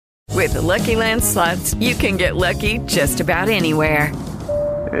With the Lucky Land Slots, you can get lucky just about anywhere.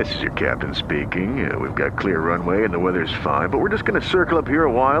 This is your captain speaking. We've got clear runway and the weather's fine, but we're just going to circle up here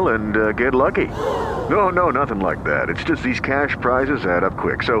a while and get lucky. No, nothing like that. It's just these cash prizes add up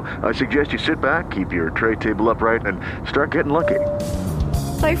quick. So I suggest you sit back, keep your tray table upright, and start getting lucky.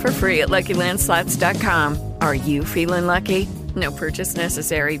 Play for free at LuckyLandSlots.com. Are you feeling lucky? No purchase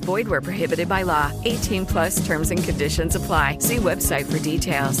necessary. Void where prohibited by law. 18+ terms and conditions apply. See website for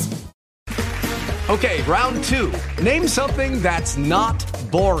details. Okay, round two. Name something that's not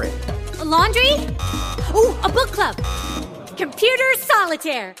boring. A laundry? Ooh, a book club. Computer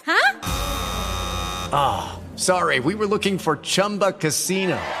solitaire, huh? Ah, sorry, we were looking for Chumba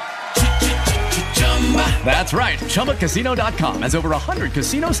Casino. That's right, ChumbaCasino.com has over 100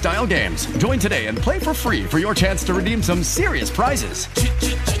 casino-style games. Join today and play for free for your chance to redeem some serious prizes.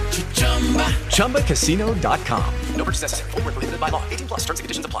 ChumbaCasino.com. No purchase necessary. Void where prohibited by law. 18+ terms and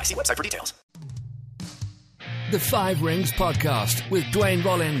conditions apply. See website for details. The Five Rings Podcast with Dwayne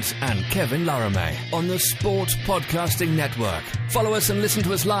Rollins and Kevin Laramie on the Sports Podcasting Network. Follow us and listen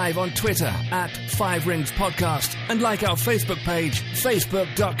to us live on Twitter at Five Rings Podcast and like our Facebook page,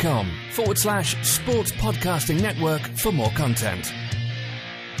 facebook.com/Sports Podcasting Network for more content.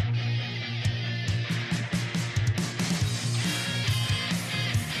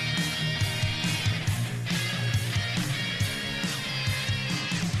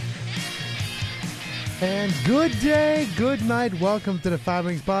 And good day, good night. Welcome to the Five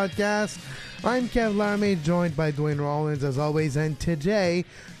Rings Podcast. I'm Kev Laramie, joined by Dwayne Rollins as always. And today,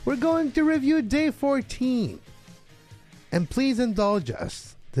 we're going to review Day 14. And please indulge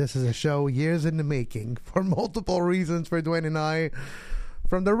us. This is a show years in the making for multiple reasons for Dwayne and I.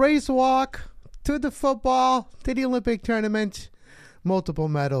 From the race walk, to the football, to the Olympic tournament. Multiple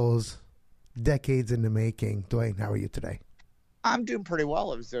medals, decades in the making. Dwayne, how are you today? I'm doing pretty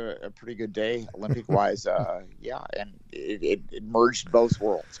well. It was a pretty good day, Olympic-wise. Yeah, and it merged both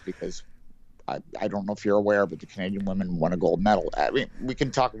worlds because I don't know if you're aware, but the Canadian women won a gold medal. I mean, we can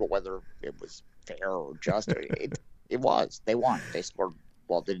talk about whether it was fair or just. It was. They won. They scored.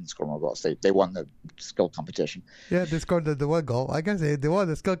 Well, they didn't score more goals. They won the skill competition. Yeah, they scored the one goal. I guess they won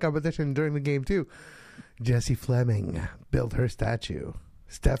the skill competition during the game, too. Jessie Fleming built her statue.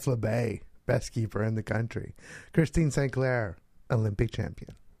 Steph LeBay, best keeper in the country. Christine St. Clair, Olympic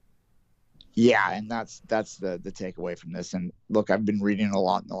champion. Yeah, and that's the takeaway from this. And look, I've been reading a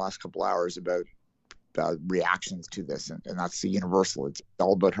lot in the last couple hours about reactions to this, and that's the universal. It's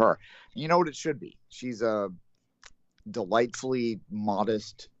all about her. And you know what it should be? She's a delightfully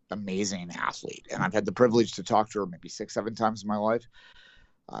modest, amazing athlete. And I've had the privilege to talk to her maybe 6-7 times in my life.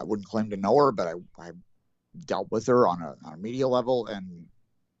 I wouldn't claim to know her, but I dealt with her on a media level, and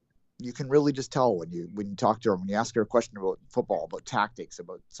you can really just tell when you talk to her, when you ask her a question about football, about tactics,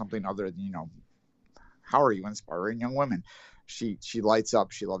 about something other than, how are you inspiring young women? She lights up.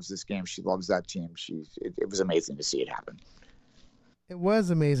 She loves this game. She loves that team. It was amazing to see it happen. It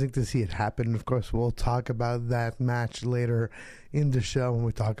was amazing to see it happen. Of course, we'll talk about that match later in the show when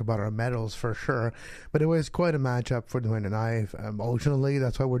we talk about our medals for sure. But it was quite a matchup for Dwayne and I emotionally.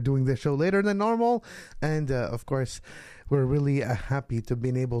 That's why we're doing this show later than normal. And, of course, we're really happy to have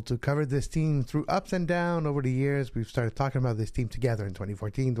been able to cover this team through ups and downs over the years. We've started talking about this team together in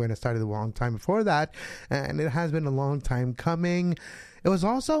 2014. Dwayne started a long time before that, and it has been a long time coming. It was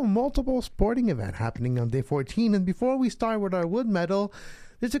also a multiple sporting event happening on Day 14. And before we start with our wood medal,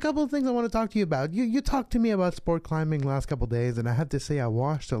 there's a couple of things I want to talk to you about. You talked to me about sport climbing last couple of days, and I have to say I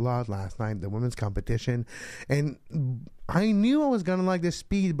watched a lot last night, the women's competition, and I knew I was going to like this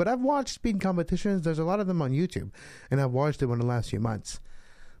speed, but I've watched speed competitions. There's a lot of them on YouTube, and I've watched them in the last few months.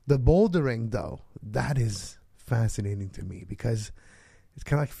 The bouldering, though, that is fascinating to me because it's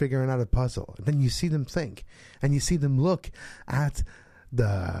kind of like figuring out a puzzle. And then you see them think, and you see them look at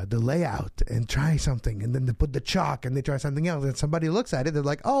the layout and try something, and then they put the chalk and they try something else, and somebody looks at it, they're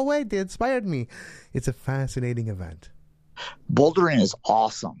like, oh wait, they inspired me. It's a fascinating event. Bouldering is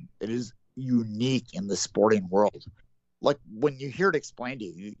awesome. It is unique in the sporting world. Like when you hear it explained to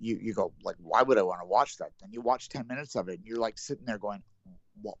you, you go like, why would I want to watch that? Then you watch 10 minutes of it and you're like sitting there going,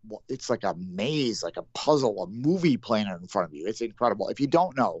 what? It's like a maze, like a puzzle, a movie playing out in front of you. It's incredible. If you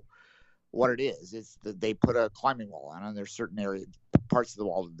don't know what it is, it's that they put a climbing wall on, and there's certain parts of the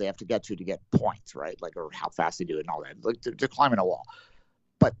wall that they have to get points, right? Like, or how fast they do it and all that. Like they're climbing a wall,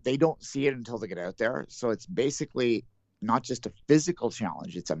 but they don't see it until they get out there. So it's basically not just a physical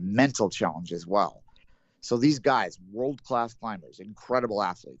challenge, it's a mental challenge as well. So these guys, world-class climbers, incredible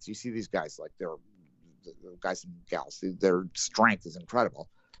athletes. You see these guys, like they're the guys and gals, their strength is incredible.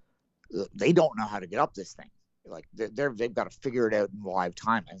 They don't know how to get up this thing. Like they've got to figure it out in live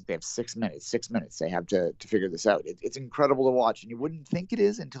time. I think they have 6 minutes. 6 minutes they have to figure this out. It's incredible to watch, and you wouldn't think it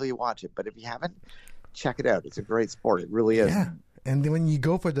is until you watch it. But if you haven't, check it out. It's a great sport. It really is. Yeah. And then when you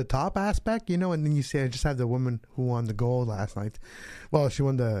go for the top aspect, and then you say, I just have the woman who won the gold last night. Well, she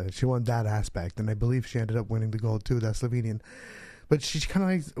won that aspect, and I believe she ended up winning the gold too. That Slovenian. But she's kind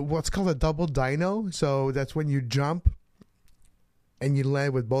of like what's called a double dyno. So that's when you jump and you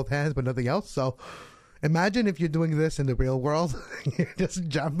land with both hands, but nothing else. So imagine if you're doing this in the real world. You're just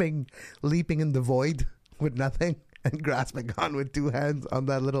jumping, leaping in the void with nothing and grasping on with two hands on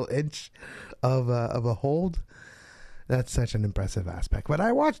that little inch of a hold. That's such an impressive aspect. But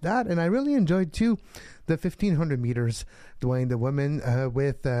I watched that, and I really enjoyed, too, the 1,500 meters, Dwayne, the women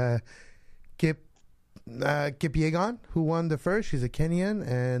with Kipyegon, who won the first. She's a Kenyan,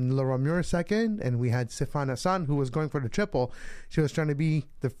 and Laura Muir second. And we had Sifan Hassan, who was going for the triple. She was trying to be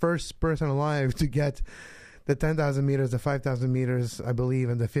the first person alive to get the 10,000 meters, the 5,000 meters, I believe,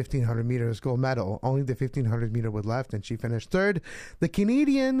 and the 1,500 meters gold medal. Only the 1,500 meter was left, and she finished third. The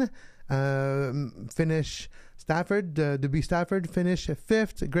Canadian Duby Stafford finished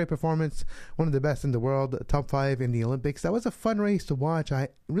fifth. Great performance, one of the best in the world, top 5 in the Olympics. That was a fun race to watch. I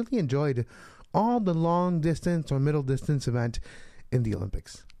really enjoyed all the long distance or middle distance event in the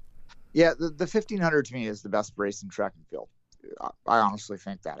Olympics. Yeah, the 1,500 to me is the best race in track and field. I honestly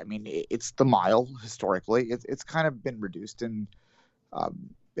think that. I mean, it's the mile historically. It's kind of been reduced in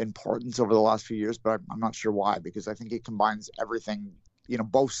importance over the last few years, but I'm not sure why, because I think it combines everything,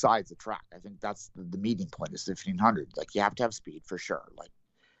 both sides of track. I think that's the meeting point is the 1,500. Like, you have to have speed for sure. Like,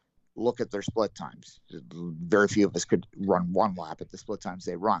 look at their split times. Very few of us could run one lap at the split times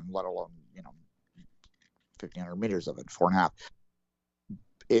they run, let alone, 1,500 meters of it, 4.5.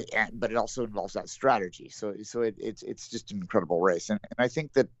 But it also involves that strategy. So it's just an incredible race. And I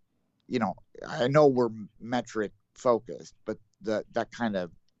think that, I know we're metric focused, but that kind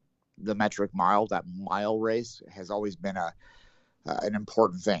of the metric mile, that mile race has always been an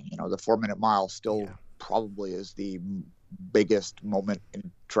important thing. The 4-minute mile still probably is the biggest moment in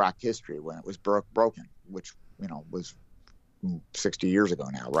track history when it was broken, which, was 60 years ago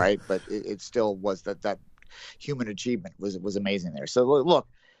now, right? But it still was that human achievement was amazing there. So look,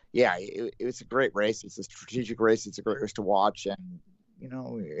 it's a great race. It's a strategic race. It's a great race to watch, and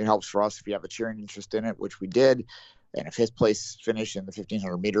it helps for us if you have a cheering interest in it, which we did. And if his place finish in the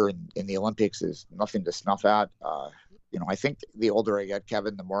 1,500 meter in the Olympics is nothing to snuff at, I think the older I get,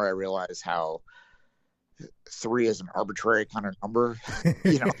 Kevin, the more I realize how 3 is an arbitrary kind of number.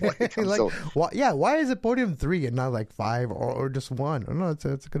 Why is it podium 3 and not like 5 or just 1? I don't know.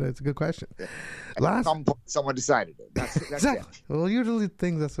 It's a good question. At some point, someone decided it. That's exactly. Well, usually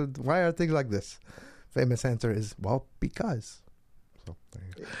things why are things like this? Famous answer is because. So,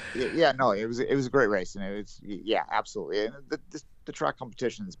 it was a great race, and absolutely. And the track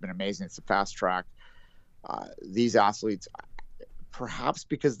competition has been amazing. It's a fast track. These athletes, perhaps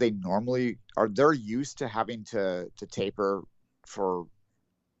because they're used to having to taper for,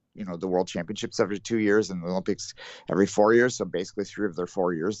 the World Championships every 2 years and the Olympics every 4 years. So basically 3 of their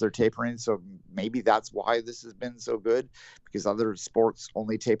 4 years they're tapering. So maybe that's why this has been so good, because other sports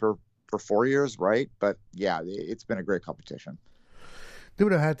only taper for 4 years, right? But it's been a great competition. They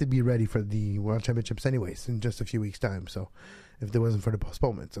would have had to be ready for the World Championships anyways in just a few weeks' time. So if there wasn't for the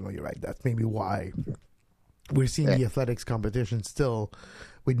postponements, I know you're right. That's maybe why we're seeing the athletics competition still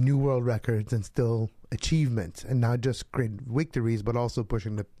with new world records and still achievements, and not just great victories, but also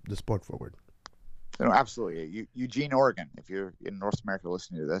pushing the sport forward. Absolutely. Eugene, Oregon. If you're in North America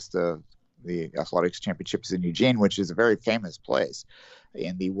listening to this, the athletics championships in Eugene, which is a very famous place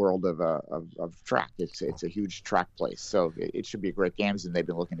in the world of track. It's a huge track place, so it should be a great games, and they've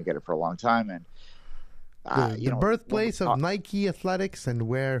been looking to get it for a long time. And the birthplace of Nike Athletics, and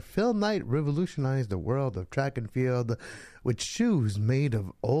where Phil Knight revolutionized the world of track and field with shoes made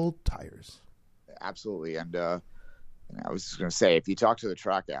of old tires. Absolutely. And I was just going to say, if you talk to the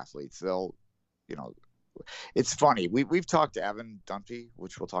track athletes, they'll, it's funny. We've talked to Evan Dunphy,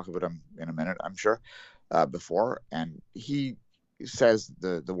 which we'll talk about him in a minute, I'm sure, before. And he says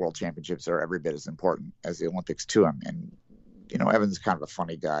the World Championships are every bit as important as the Olympics to him. And, Evan's kind of a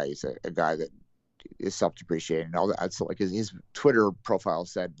funny guy. He's a guy that is self-depreciating and all that. So like his Twitter profile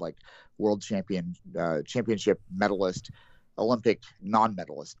said like world championship medalist, Olympic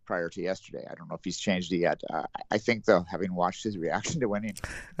non-medalist prior to yesterday. I don't know if he's changed it yet. I think though, having watched his reaction to winning,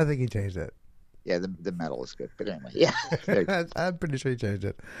 I think he changed it. Yeah, the medal is good. But anyway, I'm pretty sure he changed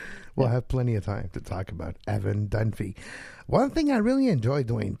it. We'll have plenty of time to talk about Evan Dunphy. One thing I really enjoyed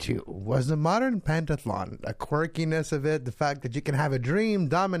doing too was the modern pentathlon, the quirkiness of it, the fact that you can have a dream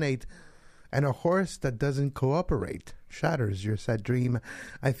dominate And a horse that doesn't cooperate shatters your set dream.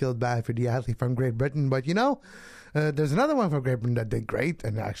 I feel bad for the athlete from Great Britain, but there's another one from Great Britain that did great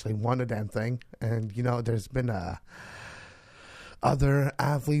and actually won the damn thing. And, there's been other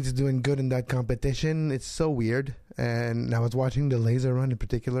athletes doing good in that competition. It's so weird. And I was watching the laser run in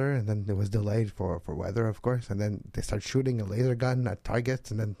particular, and then it was delayed for weather, of course. And then they start shooting a laser gun at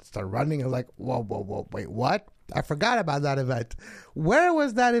targets and then start running. I'm like, whoa, wait, what? I forgot about that event. Where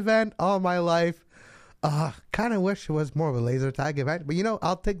was that event all my life? Kind of wish it was more of a laser tag event. But,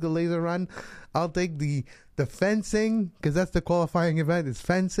 I'll take the laser run. I'll take the fencing, because that's the qualifying event. It's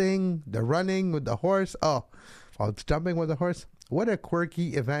fencing, the running with the horse. It's jumping with the horse. What a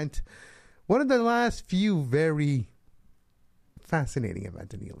quirky event. One of the last few very fascinating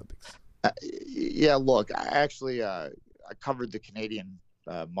events in the Olympics. Yeah, look, I covered the Canadian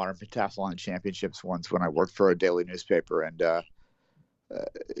Modern Pentathlon Championships once when I worked for a daily newspaper, and I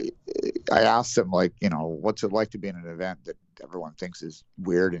asked them, what's it like to be in an event that everyone thinks is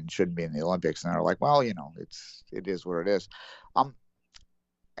weird and shouldn't be in the Olympics? And they're like, well, it is what it is.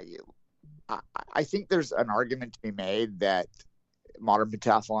 I think there's an argument to be made that modern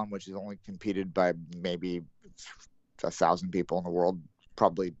pentathlon, which is only competed by maybe 1,000 people in the world,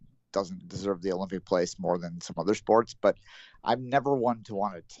 probably doesn't deserve the Olympic place more than some other sports. But I'm never one to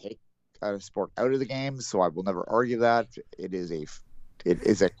want to take a sport out of the games, so I will never argue that. It is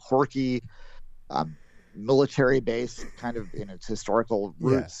a quirky, military-based kind of in its historical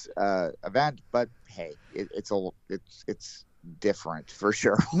roots event. But hey, it's different for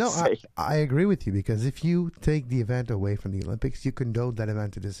sure. No, I agree with you, because if you take the event away from the Olympics, you condone that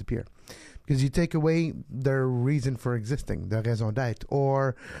event to disappear, because you take away their reason for existing, their raison d'être,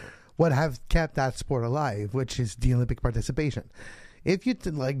 or what have kept that sport alive, which is the Olympic participation. If you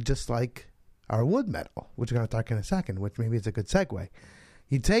just like our wood medal, which we're going to talk in a second, which maybe is a good segue,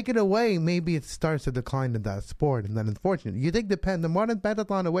 you take it away, maybe it starts to decline in that sport, and then unfortunately, you take the modern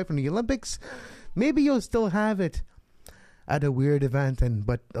pentathlon away from the Olympics, maybe you'll still have it at a weird event,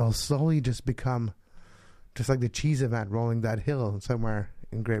 but it'll slowly just become just like the cheese event rolling that hill somewhere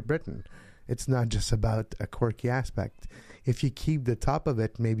in Great Britain. It's not just about a quirky aspect. If you keep the top of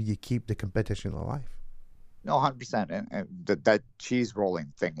it, maybe you keep the competition alive. No, 100%. And that cheese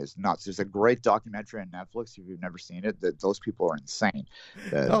rolling thing is nuts. There's a great documentary on Netflix. If you've never seen it, those people are insane.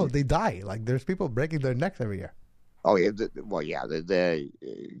 They die. There's people breaking their necks every year. Oh yeah, the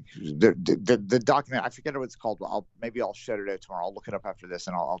document, I forget what it's called. Maybe I'll shout it out tomorrow. I'll look it up after this,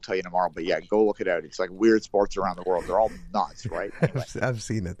 and I'll tell you tomorrow. But yeah, go look it out. It's like weird sports around the world. They're all nuts, right? Anyway. I've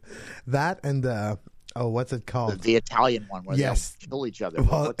seen it. That and what's it called? The Italian one where they all kill each other.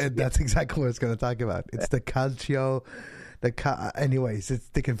 Well, that's exactly what it's going to talk about. It's the calcio. Anyways,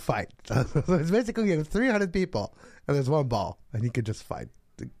 they can fight. So it's basically you have 300 people, and there's one ball, and you can just fight.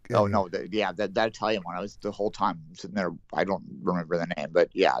 That Italian one. I was the whole time sitting there. I don't remember the name, but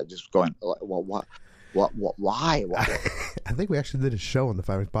yeah, just going. Well, why? I think we actually did a show on the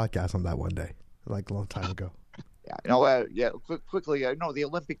Five Rings podcast on that one day, a long time ago. Quickly. The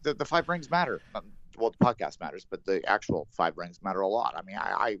Olympic, the Five Rings matter. The podcast matters, but the actual Five Rings matter a lot. I mean,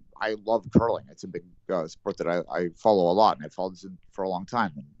 I love curling. It's a big sport that I follow a lot, and I've followed this for a long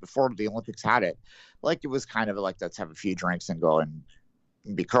time. And before the Olympics had it, it was kind of let's have a few drinks and go and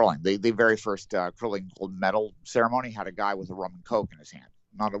be curling. The very first curling gold medal ceremony had a guy with a rum and coke in his hand.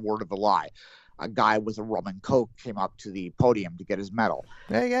 Not a word of a lie. A guy with a rum and coke came up to the podium to get his medal.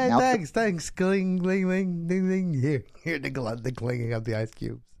 Hey guys, thanks. Cling, ding, ding, ding, ding. Here the clinging of the ice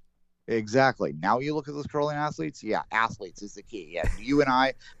cubes. Exactly. Now you look at those curling athletes. Yeah, athletes is the key. Yeah, you and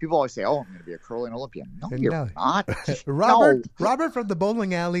I. People always say, "Oh, I'm going to be a curling Olympian." No, you're not. Robert from the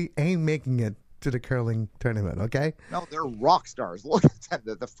bowling alley ain't making it to the curling tournament, okay? No, they're rock stars. Look at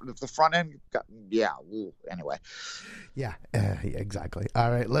them. The front end. Anyway. Yeah, exactly. All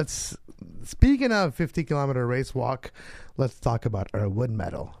right, speaking of 50-kilometer race walk, let's talk about our wood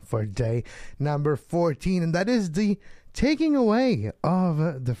medal for day number 14, and that is the taking away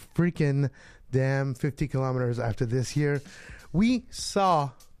of the freaking damn 50 kilometers after this year. We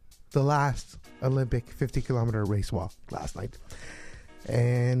saw the last Olympic 50-kilometer race walk last night.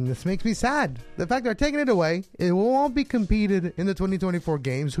 And this makes me sad. The fact they're taking it away, it won't be competed in the 2024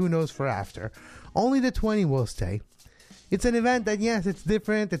 games. Who knows for after? Only the 20 will stay. It's an event that, yes, it's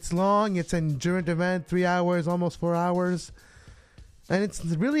different. It's long. It's an endurance event, 3 hours, almost 4 hours. And it's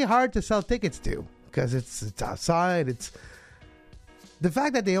really hard to sell tickets to because it's outside. It's the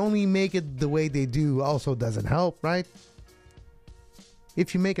fact that they only make it the way they do also doesn't help, right?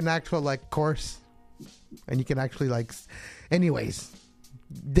 If you make an actual course and you can actually anyways,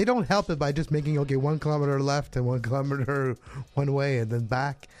 they don't help it by just making 1 kilometer left and 1 kilometer one way and then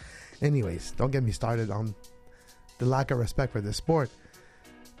back. Anyways, don't get me started on the lack of respect for this sport.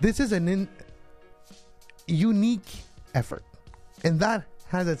 This is an unique effort, and that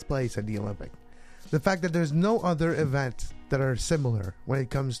has its place at the Olympic. The fact that there's no other events that are similar when it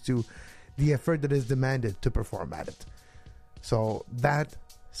comes to the effort that is demanded to perform at it. So that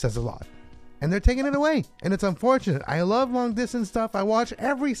says a lot. And they're taking it away, and it's unfortunate. I love long distance stuff. I watch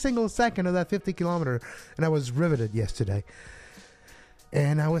every single second of that 50 kilometer, and I was riveted yesterday.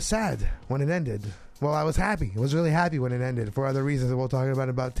 And I was sad when it ended. Well, I was happy. I was really happy when it ended for other reasons that we'll talk about in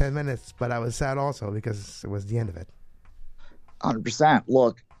about 10 minutes. But I was sad also because it was the end of it. 100%.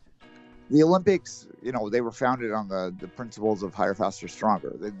 Look, the Olympics, they were founded on the principles of higher, faster,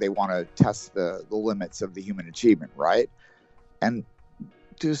 stronger. They want to test the limits of the human achievement, right? And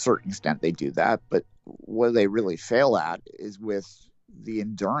to a certain extent, they do that. But what they really fail at is with the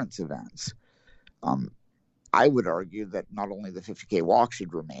endurance events. I would argue that not only the 50K walk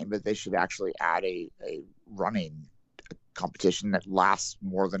should remain, but they should actually add a running competition that lasts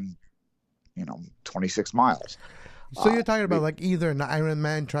more than, 26 miles. So you're talking about like either an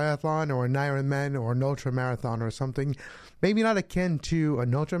Ironman triathlon or an Ironman or an ultra marathon or something, maybe not akin to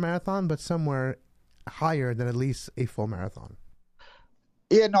an ultra marathon, but somewhere higher than at least a full marathon.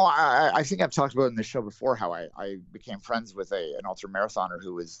 Yeah, no, I think I've talked about in the show before how I became friends with an ultra marathoner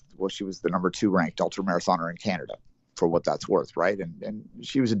she was the number 2 ranked ultra marathoner in Canada, for what that's worth, right? And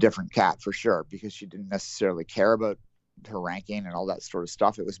she was a different cat for sure, because she didn't necessarily care about her ranking and all that sort of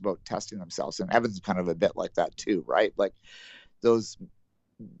stuff. It was about testing themselves. And Evan's kind of a bit like that too, right? Like those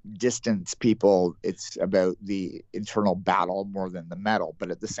distance people, it's about the internal battle more than the medal. But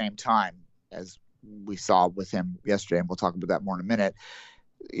at the same time, as we saw with him yesterday, and we'll talk about that more in a minute,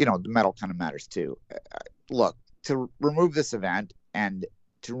 the medal kind of matters too. Look, to remove this event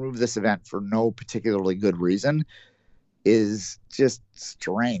for no particularly good reason is just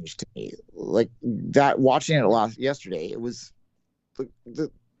strange to me. Like that, watching it yesterday, it was it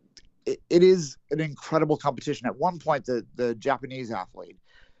is an incredible competition. At one point, the Japanese athlete,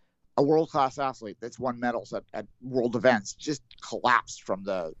 a world-class athlete that's won medals at world events, just collapsed from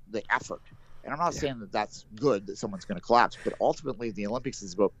the effort. And I'm not saying that that's good, that someone's going to collapse, but ultimately the Olympics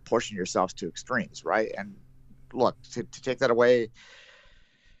is about pushing yourselves to extremes, right? And look, to take that away,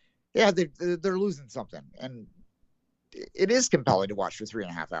 yeah, they're losing something. And it is compelling to watch for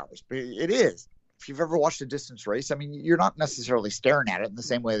 3.5 hours. But it is. If you've ever watched a distance race, I mean, you're not necessarily staring at it in the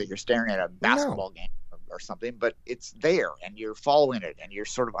same way that you're staring at a basketball game or something, but it's there and you're following it and you're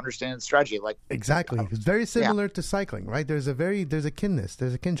sort of understanding the strategy. Like exactly, it's very similar to cycling, right? There's a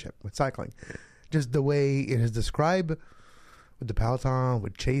kinship with cycling, just the way it is described with the peloton,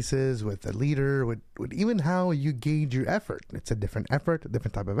 with chases, with the leader, with even how you gauge your effort. It's a different effort, a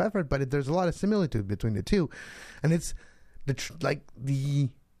different type of effort, but there's a lot of similitude between the two, and it's the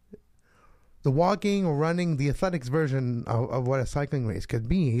walking or running, the athletics version of what a cycling race could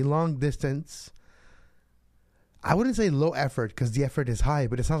be, a long distance. I wouldn't say low effort because the effort is high,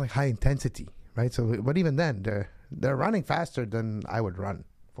 but it's not like high intensity, right? So, but even then, they're running faster than I would run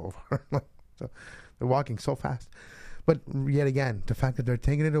for. So they're walking so fast. But yet again, the fact that they're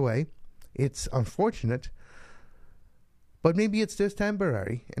taking it away, it's unfortunate. But maybe it's just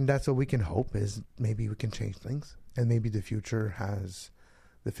temporary, and that's what we can hope is maybe we can change things, and maybe the future has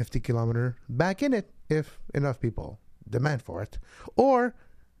the 50 kilometer back in it if enough people demand for it, or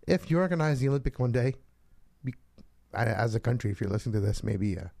if you organize the Olympic one day. As a country, if you're listening to this,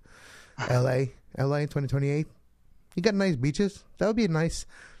 maybe LA in 2028. You got nice beaches. That would be a nice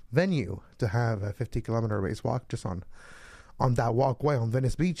venue to have a 50 kilometer race walk just on that walkway on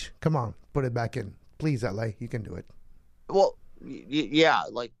Venice Beach. Come on, put it back in. Please, LA, you can do it. Well, yeah,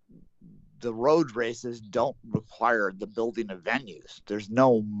 like the road races don't require the building of venues. There's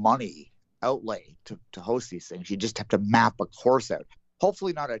no money outlay to host these things. You just have to map a course out.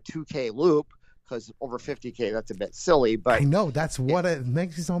 Hopefully not a 2K loop, because over 50K, that's a bit silly. But I know that's what it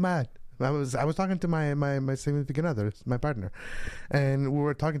makes me so mad. I was talking to my significant other, my partner, and we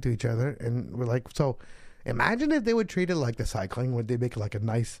were talking to each other, and we're like, so imagine if they would treat it like the cycling. Would they make like a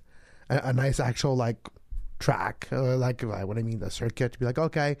nice actual like track, like what I mean, the circuit? To be like,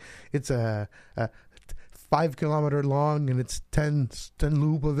 okay, it's a 5 kilometer long, and it's 10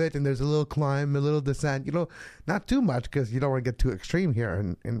 loop of it, and there's a little climb, a little descent. Not too much because you don't want to get too extreme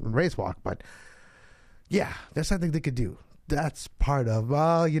here in race walk, but. Yeah, there's something they could do. That's part of,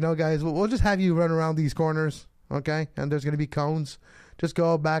 guys, we'll just have you run around these corners, okay? And there's going to be cones. Just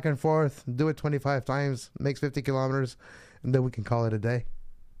go back and forth, do it 25 times, makes 50 kilometers, and then we can call it a day.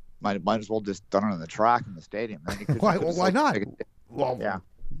 Might as well just done it on the track in the stadium. Then why not? Well, yeah.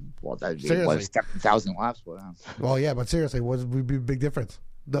 Well, that'd be 7,000 laps. Well, yeah, but seriously, what would be a big difference?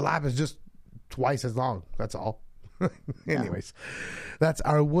 The lap is just twice as long. That's all. Anyways, that's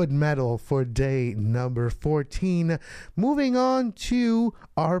our wood medal for day number 14. Moving on to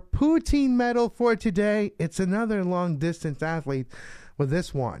our poutine medal for today. It's another long-distance athlete, but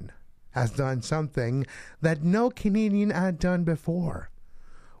this one has done something that no Canadian had done before.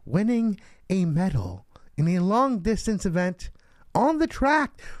 Winning a medal in a long-distance event on the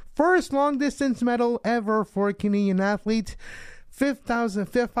track. First long-distance medal ever for a Canadian athlete.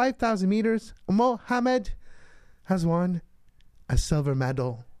 5,000 meters. Mohamed has won a silver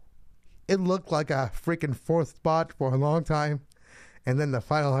medal. It looked like a freaking fourth spot for a long time. And then the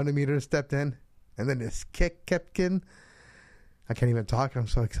final 100 meters stepped in. And then his kick kept in. I can't even talk. I'm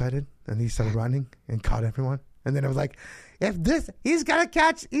so excited. And he started running and caught everyone. And then it was like, he's going to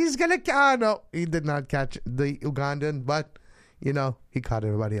catch. No, he did not catch the Ugandan. But, he caught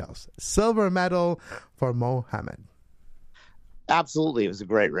everybody else. Silver medal for Mohamed. Absolutely. It was a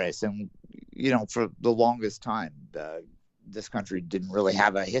great race. And, for the longest time, this country didn't really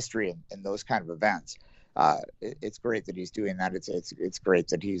have a history in those kind of events. It's great that he's doing that. It's great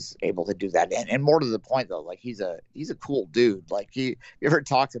that he's able to do that. And more to the point, though, like he's a cool dude. Like you ever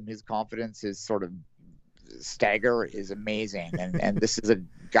talk to him, his confidence, his sort of stagger is amazing. And this is a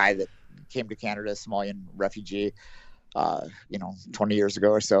guy that came to Canada, a Somalian refugee, 20 years ago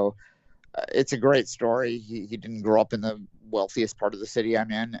or so. It's a great story. He didn't grow up in the wealthiest part of the city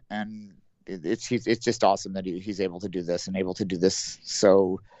I'm in, and it's just awesome that he's able to do this and able to do this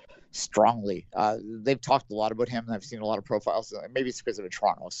so strongly. They've talked a lot about him, and I've seen a lot of profiles. Maybe it's because of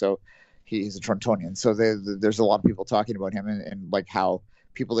Toronto, so he's a Torontonian. So there's a lot of people talking about him and like how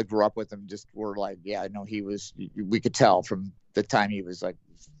people that grew up with him just were like, yeah, no, we could tell from the time he was like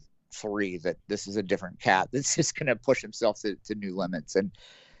 3 that this is a different cat that's just going to push himself to new limits. And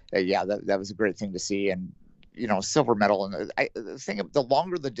that was a great thing to see. And silver medal. And the thing, the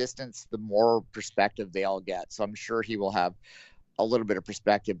longer the distance, the more perspective they all get. So I'm sure he will have a little bit of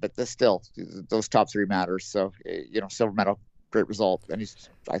perspective, but those top 3 matters. So, silver medal, great result. And he's,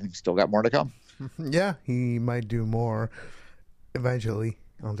 I think, still got more to come. Yeah, he might do more eventually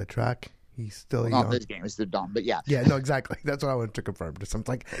on the track. He's still young. Not this game, it's the done, but yeah. Yeah, no, exactly. That's what I wanted to confirm. Just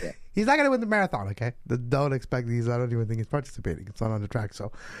something like, he's not going to win the marathon, okay? Don't expect these. I don't even think he's participating. It's not on the track,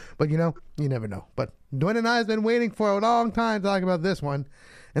 so. But, you never know. But Dwayne and I have been waiting for a long time to talk about this one,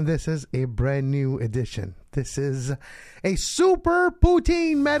 and this is a brand new edition. This is a Super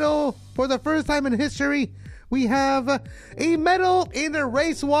Poutine medal. For the first time in history, we have a medal in the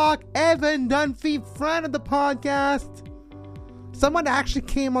race walk. Evan Dunphy, friend of the podcast. Someone actually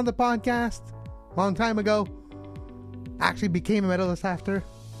came on the podcast a long time ago. Actually became a medalist after.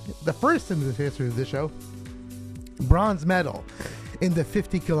 The first in the history of this show. Bronze medal in the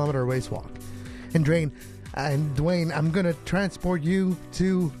 50-kilometer race walk. And Dwayne, I'm going to transport you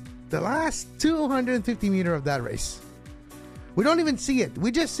to the last 250 meter of that race. We don't even see it.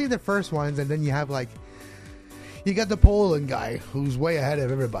 We just see the first ones, and then you have you got the Poland guy who's way ahead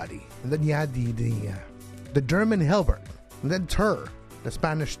of everybody. And then you had the German Hilbert. And then Tur, the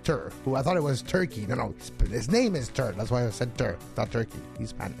Spanish Tur, who I thought it was Turkey. No, his name is Tur. That's why I said Tur, not Turkey. He's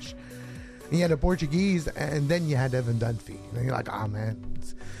Spanish. And you had a Portuguese, and then you had Evan Dunphy. And you're like, man.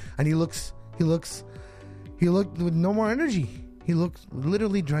 And he looked with no more energy. He looked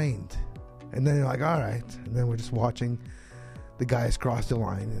literally drained. And then you're like, all right. And then we're just watching the guys cross the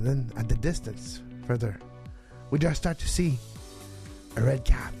line. And then at the distance, further, we just start to see a red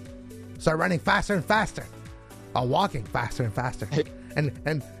cap start running faster and faster. Walking faster and faster.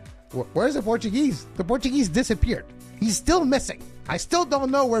 And where's the Portuguese? The Portuguese disappeared. He's still missing. I still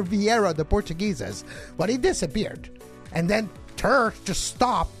don't know where Vieira, the Portuguese, is, but he disappeared. And then Tur just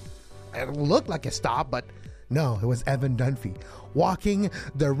stopped. It looked like a stop, but no, it was Evan Dunphy walking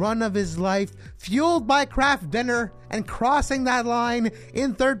the run of his life, fueled by Kraft Dinner, and crossing that line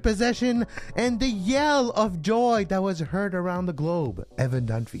in third position, and the yell of joy that was heard around the globe. Evan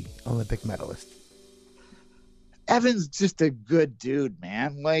Dunphy, Olympic medalist. Evan's just a good dude,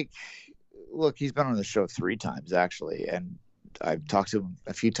 man. Look, he's been on the show 3 times, actually, and I've talked to him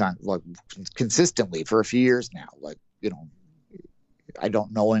a few times, consistently for a few years now. I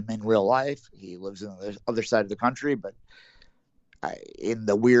don't know him in real life. He lives on the other side of the country, but in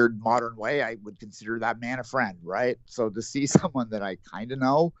the weird modern way, I would consider that man a friend, right? So to see someone that I kind of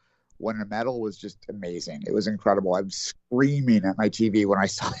know win a medal was just amazing. It was incredible. I was screaming at my TV when I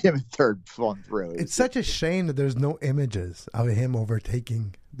saw him in third going through. It's such a shame that there's no images of him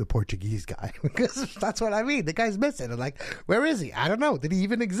overtaking the Portuguese guy, because that's what I mean. The guy's missing. I'm like, where is he? I don't know. Did he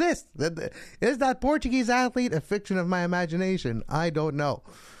even exist? Is that Portuguese athlete a fiction of my imagination? I don't know.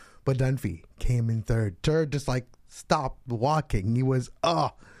 But Dunphy came in third. Tur just stopped walking. He was,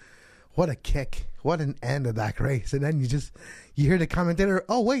 what a kick. What an end of that race. And then you hear the commentator,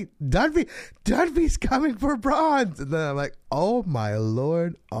 oh, wait, Dunphy's coming for bronze. And then I'm like, oh, my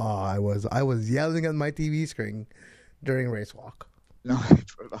Lord. Oh, I was yelling at my TV screen during race walk. No,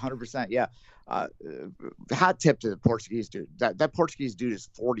 100%. Yeah. Hat tip to the Portuguese dude. That Portuguese dude is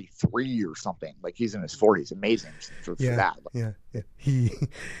 43 or something. Like, he's in his 40s. Amazing for that. Yeah.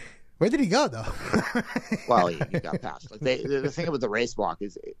 Where did he go, though? Well, he got past. Like, the thing about the race walk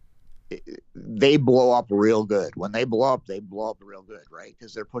is they blow up real good. When they blow up real good, right?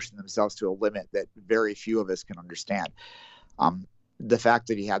 Because they're pushing themselves to a limit that very few of us can understand. The fact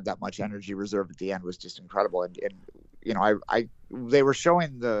that he had that much energy reserve at the end was just incredible. And you know, they were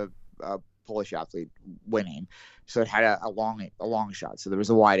showing the Polish athlete winning, so it had a long shot. So there was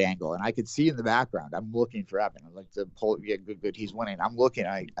a wide angle, and I could see in the background. I'm looking for Evan. I'm like, good, he's winning. I'm looking,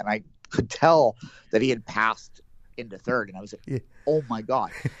 and I could tell that he had passed into third, and I was like, oh my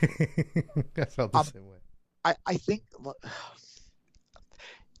God. I felt the same way.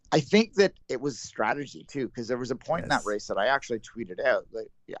 I think that it was strategy too, because there was a point in that race that I actually tweeted out. Like,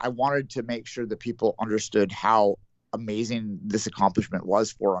 I wanted to make sure that people understood how amazing this accomplishment was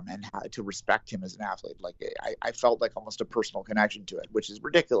for him and how to respect him as an athlete. Like, I felt like almost a personal connection to it, which is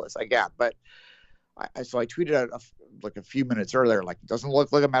ridiculous, I get. But so I tweeted out a few minutes earlier, like, it doesn't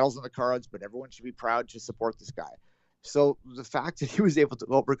look like a medal's in the cards, but everyone should be proud to support this guy. So the fact that he was able to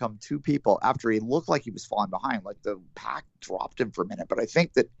overcome two people after he looked like he was falling behind, like the pack dropped him for a minute, but I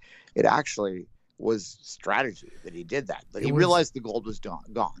think that it actually was strategy that he did that. But he realized the gold was gone.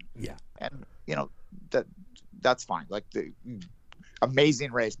 Yeah. And, you know, that's fine. Like, the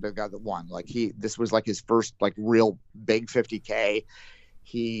amazing race, the guy that won, like, this was like his first, like, real big 50K.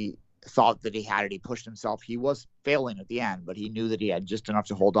 He thought that he had it. He pushed himself. He was failing at the end, but he knew that he had just enough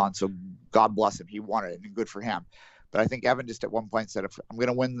to hold on. So God bless him. He won it, and good for him. But I think Evan just at one point said, if I'm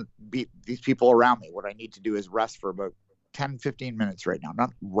going to beat these people around me, what I need to do is rest for about 10, 15 minutes right now.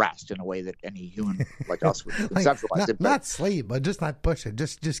 Not rest in a way that any human like us would conceptualize it. Not sleep, but just not push it.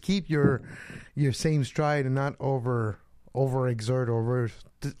 Just keep your same stride and not overexert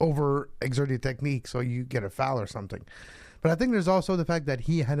your technique so you get a foul or something. But I think there's also the fact that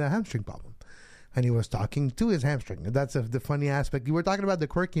he had a hamstring problem. And he was talking to his hamstring. And that's the funny aspect. You were talking about the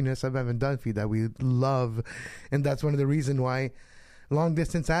quirkiness of Evan Dunphy that we love. And that's one of the reasons why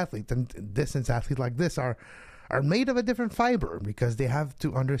long-distance athletes and distance athletes like this are made of a different fiber, because they have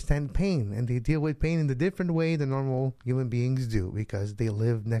to understand pain. And they deal with pain in a different way than normal human beings do, because they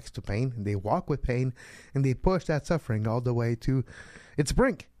live next to pain and they walk with pain and they push that suffering all the way to its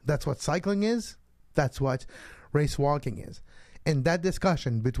brink. That's what cycling is. That's what race walking is. And that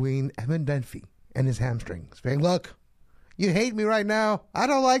discussion between Evan Dunphy and his hamstrings, saying, look, you hate me right now. I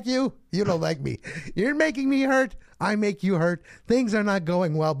don't like you. You don't like me. You're making me hurt. I make you hurt. Things are not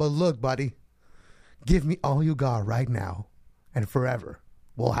going well, but look, buddy, give me all you got right now and forever.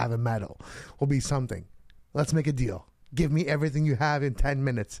 We'll have a medal. We'll be something. Let's make a deal. Give me everything you have in 10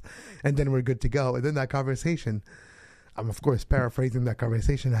 minutes, and then we're good to go. And then that conversation, I'm, of course, paraphrasing that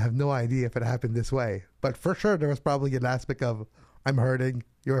conversation. I have no idea if it happened this way. But for sure, there was probably an aspect of, I'm hurting,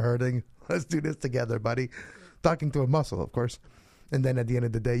 you're hurting. Let's do this together, buddy. Talking to a muscle, of course. And then at the end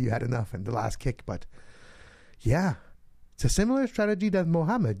of the day, you had enough in the last kick. But yeah, it's a similar strategy that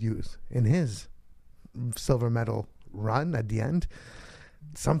Mohammed used in his silver medal run at the end.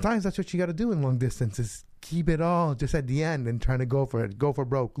 Sometimes that's what you got to do in long distance, is keep it all just at the end and trying to go for it, go for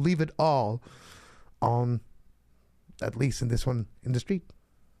broke. Leave it all on, at least in this one, in the street.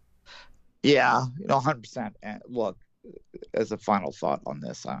 Yeah, 100%. And look, as a final thought on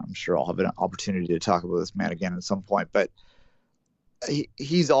this, I'm sure I'll have an opportunity to talk about this man again at some point, but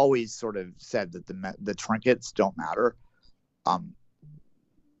he's always sort of said that the trinkets don't matter.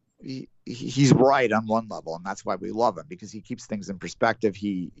 He's right on one level, and that's why we love him, because he keeps things in perspective.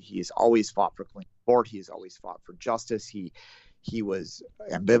 He has always fought for clean sport. He has always fought for justice. He was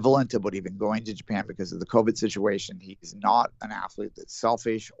ambivalent about even going to Japan because of the COVID situation. He's not an athlete that's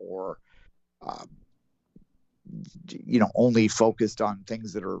selfish or only focused on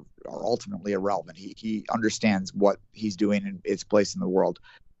things that are ultimately irrelevant. He understands what he's doing and its place in the world.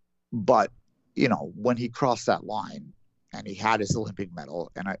 But, when he crossed that line and he had his Olympic medal,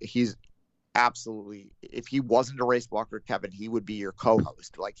 and he's absolutely, if he wasn't a race walker, Kevin, he would be your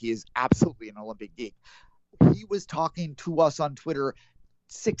co-host. Like, he is absolutely an Olympic geek. He was talking to us on Twitter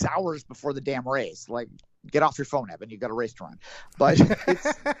 6 hours before the damn race. Like, get off your phone, Evan. You got a race to run. But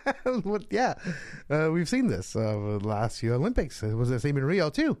we've seen this last few Olympics. It was the same in Rio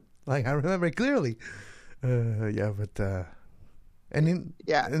too. Like, I remember it clearly. For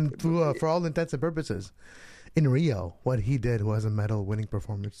all intents and purposes, in Rio, what he did was a medal-winning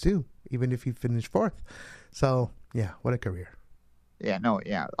performance too, even if he finished 4th. So, yeah, what a career. Yeah, no,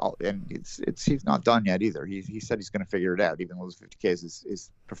 yeah, and he's not done yet either. He said he's going to figure it out. Even though the 50K is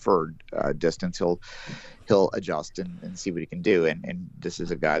his preferred distance, he'll adjust and see what he can do. And this is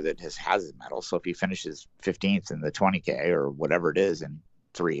a guy that has his medal. So if he finishes 15th in the 20K or whatever it is in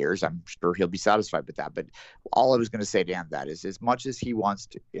 3 years, I'm sure he'll be satisfied with that. But all I was going to say to him that is, as much as he wants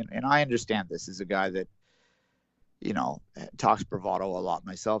to, and I understand this is a guy that, you know, talks bravado a lot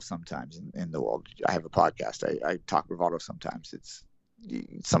myself sometimes in the world. I have a podcast. I talk bravado sometimes.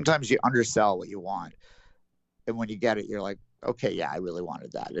 Sometimes you undersell what you want, and when you get it, you're like, okay, yeah, I really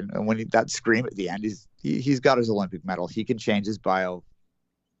wanted that. And when that scream at the end, he's got his Olympic medal. He can change his bio.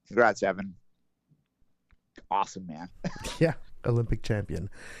 Congrats, Evan. Awesome, man. Yeah, Olympic champion.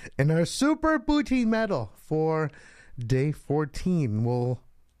 And our Super Poutine medal for day 14. We'll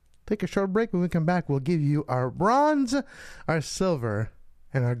take a short break. When we come back, we'll give you our bronze, our silver,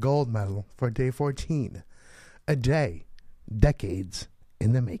 and our gold medal for day 14. A day, decades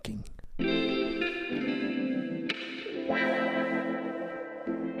in the making.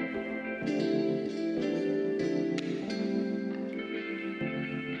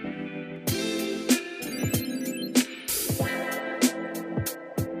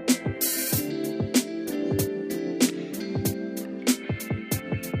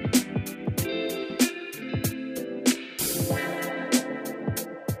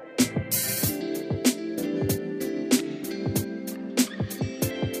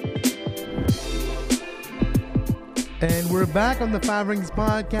 And we're back on the Five Rings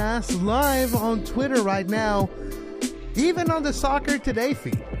Podcast, live on Twitter right now. Even on the Soccer Today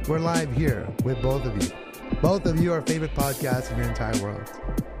feed, we're live here with both of you. Both of you are favorite podcasts in the entire world.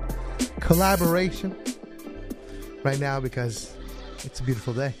 Collaboration right now because it's a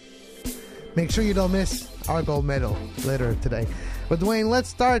beautiful day. Make sure you don't miss our gold medal later today. But Dwayne, let's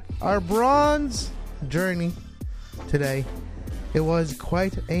start our bronze journey today. It was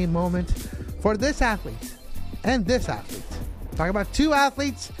quite a moment for this athlete. And this athlete. Talk about two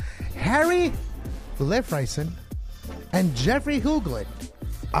athletes, Harry Lefrijsen and Jeffrey Hoogland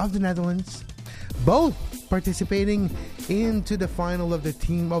of the Netherlands, both participating into the final of the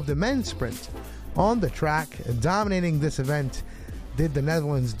team of the men's sprint on the track. Dominating this event did the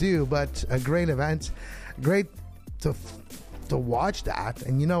Netherlands do, but a great event. Great to watch that.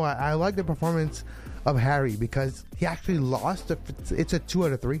 And you know, I like the performance of Harry because he actually lost. It's a 2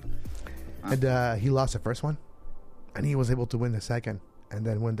 out of 3. And he lost the first one. And he was able to win the second and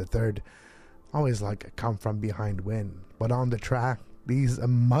then win the third. Always like a come from behind win. But on the track, these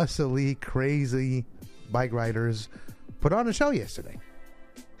muscly, crazy bike riders put on a show yesterday.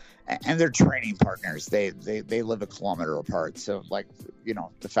 And they're training partners. They live a kilometer apart. So, like, you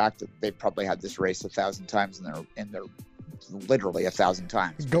know, the fact that they probably had this race 1,000 times and they're literally 1,000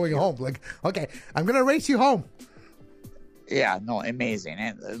 times going home. Like, okay, I'm gonna race you home. Yeah, no, amazing.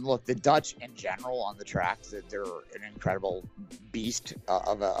 And look, the Dutch in general on the tracks, that they're an incredible beast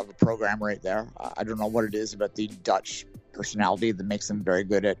of a program right there. I don't know what it is about the Dutch personality that makes them very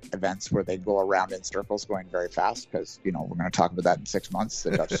good at events where they go around in circles going very fast, because, you know, we're going to talk about that in 6 months.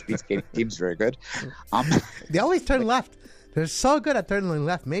 The Dutch speed skating team's very good. They always turn left. They're so good at turning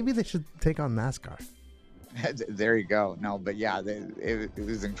left. Maybe they should take on NASCAR. There you go. No, but yeah, it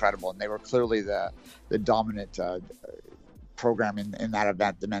was incredible. And they were clearly the dominant program in that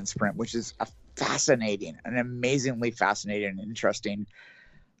event, the men's sprint, which is an amazingly fascinating and interesting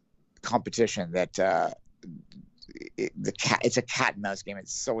competition that it's a cat and mouse game.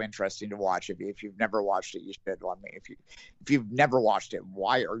 It's so interesting to watch. If you've never watched it, you should. Well, I mean, if you've never watched it,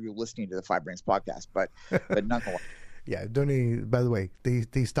 why are you listening to the Five Rings podcast? But nonetheless. Yeah, by the way,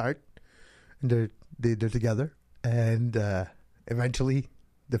 they start and they're together, and eventually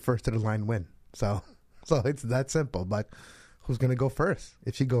the first to the line win. So it's that simple. But who's going to go first?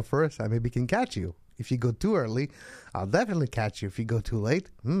 If you go first, I maybe can catch you. If you go too early, I'll definitely catch you. If you go too late,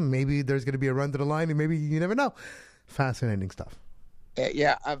 maybe there's going to be a run to the line, and maybe you never know. Fascinating stuff.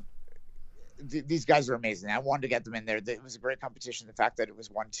 Yeah, these guys are amazing. I wanted to get them in there. It was a great competition. The fact that it was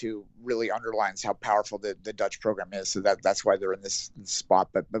 1-2 really underlines how powerful the Dutch program is. So that's why they're in this spot.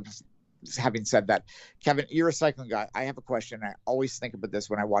 But having said that, Kevin, you're a cycling guy. I have a question. I always think about this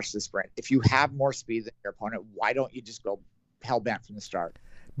when I watch the sprint. If you have more speed than your opponent, why don't you just go hell-bent from the start?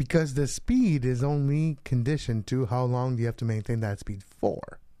 Because the speed is only conditioned to how long do you have to maintain that speed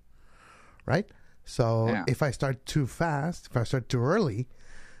for, right? So yeah. If I start too fast, if I start too early,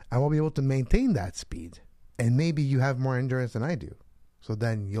 I won't be able to maintain that speed. And maybe you have more endurance than I do. So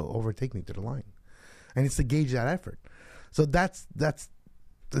then you'll overtake me to the line. And it's to gauge that effort. So that's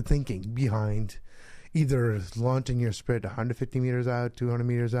the thinking behind either launching your sprint 150 meters out, 200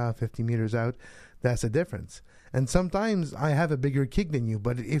 meters out, 50 meters out. That's the difference. And sometimes I have a bigger kick than you,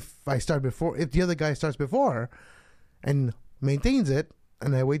 but if the other guy starts before and maintains it,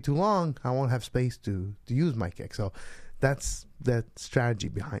 and I wait too long, I won't have space to use my kick. So that's the strategy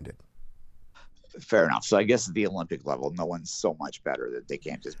behind it. Fair enough. So I guess at the Olympic level, no one's so much better that they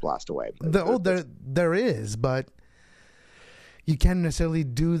can't just blast away. There is, but you can't necessarily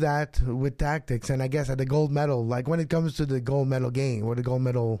do that with tactics. And I guess at the gold medal, like when it comes to the gold medal game or the gold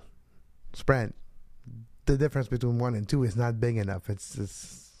medal sprint, the difference between 1 and 2 is not big enough.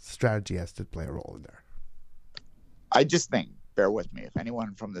 It's strategy has to play a role in there. I just think, bear with me, if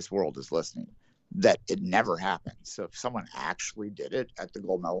anyone from this world is listening, that it never happened. So if someone actually did it at the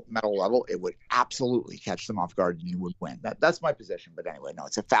gold medal level, it would absolutely catch them off guard and you would win. That's my position. But anyway, no,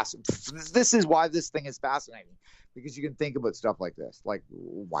 this is why this thing is fascinating, because you can think about stuff like this. Like,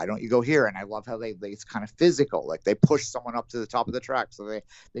 why don't you go here? And I love how it's kind of physical. Like they push someone up to the top of the track, so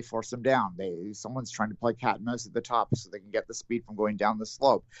they force them down. Someone's trying to play cat and mouse at the top so they can get the speed from going down the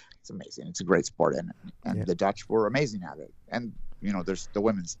slope. It's amazing. It's a great sport, and the Dutch were amazing at it. And there's the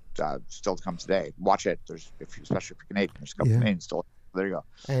women's still to come today. Watch it. Especially for Canadians. There's a couple Canadians still. There you go.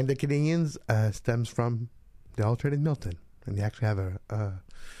 And the Canadians stems from the all trade in Milton, and they actually have a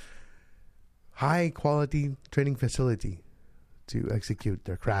high quality training facility to execute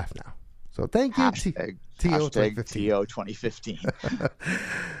their craft now. So thank you, TO 2015.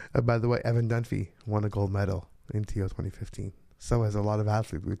 By the way, Evan Dunphy won a gold medal in TO 2015. So has a lot of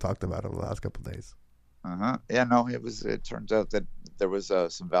athletes we've talked about over the last couple of days. Yeah, no, it turns out that there was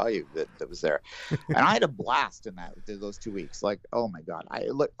some value that was there. And I had a blast in those 2 weeks. Like, oh my God.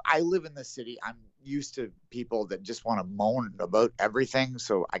 I live in the city. I'm used to people that just want to moan about everything.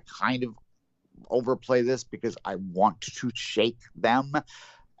 So I kind of overplay this because I want to shake them.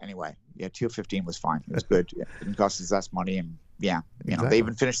 Anyway, yeah, 2:15 was fine. It was good. It didn't cost us less money, and exactly. They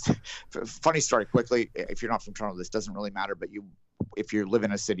even finished. Funny story, quickly. If you're not from Toronto, this doesn't really matter. But if you live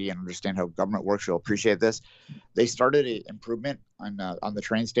in a city and understand how government works, you'll appreciate this. They started an improvement on the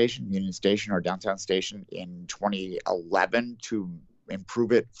train station, Union Station or downtown station, in 2011 to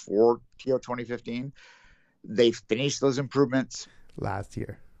improve it for TO 2015. They finished those improvements last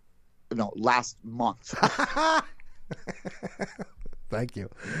month. Thank you.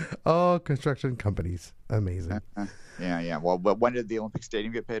 Oh, construction companies. Amazing. Yeah. Well, but when did the Olympic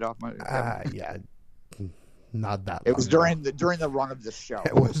Stadium get paid off? Yeah. Not that. It was during the run of the show.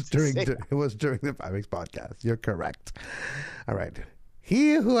 It was during the 5X podcast. You're correct. All right.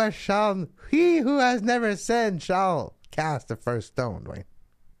 He who has never sinned shall cast the first stone, Dwayne.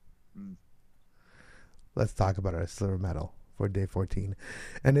 Let's talk about our silver medal for day 14.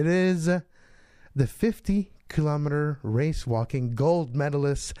 And it is the 50-kilometer race walking gold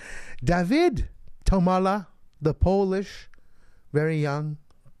medalist David Tomala, the Polish, very young,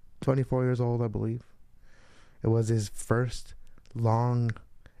 24 years old, I believe. It was his first long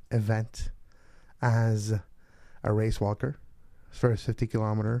event as a race walker, his first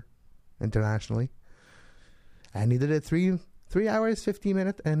 50-kilometer internationally. And he did it 3 hours, 50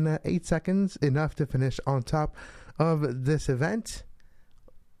 minutes, and 8 seconds, enough to finish on top of this event.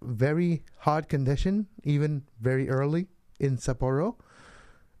 Very hot condition, even very early in Sapporo.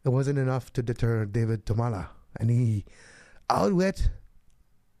 It wasn't enough to deter David Tomala, and he outpaced,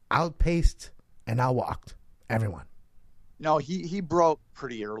 and outwalked everyone. No, he broke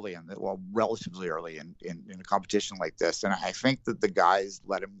pretty early relatively early in a competition like this, and I think that the guys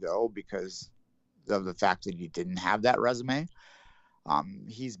let him go because of the fact that he didn't have that resume.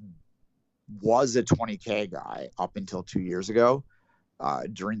 He was a 20K guy up until 2 years ago.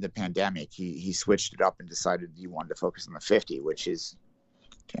 During the pandemic, he switched it up and decided he wanted to focus on the 50, which is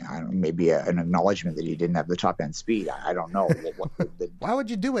maybe an acknowledgement that he didn't have the top end speed. I don't know. Why would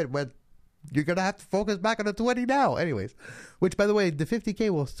you do it when you're going to have to focus back on the 20 now? Anyways, which, by the way, the 50K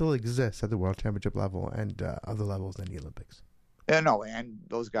will still exist at the World Championship level and other levels in the Olympics. No, and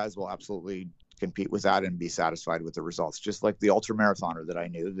those guys will absolutely compete with that and be satisfied with the results. Just like the ultramarathoner that I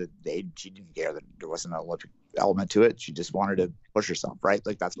knew, she didn't care that there wasn't an Olympic element to it. She just wanted to push herself, right?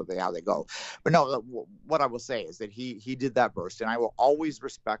 Like that's how they go. But no, what I will say is that he did that burst, and I will always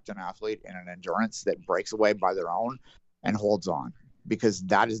respect an athlete in an endurance that breaks away by their own and holds on, because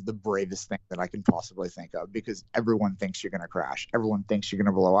that is the bravest thing that I can possibly think of, because everyone thinks you're going to crash. Everyone thinks you're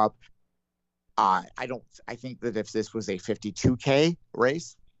going to blow up. I think that if this was a 52K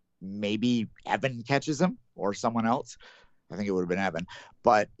race, maybe Evan catches him or someone else. I think it would have been Evan,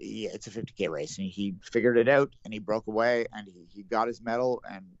 but yeah, it's a 50K race, and he figured it out, and he broke away, and he got his medal.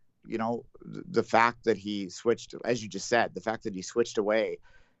 And the fact that he switched, as you just said, the fact that he switched away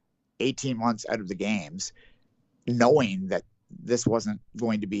 18 months out of the games, knowing that this wasn't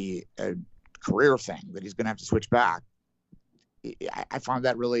going to be a career thing, that he's going to have to switch back. I found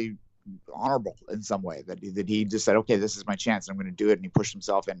that really honorable in some way, that he just said, okay, this is my chance, I'm going to do it. And he pushed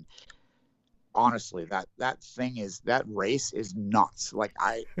himself. And honestly, that race is nuts. Like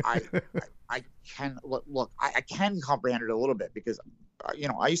I can can comprehend it a little bit, because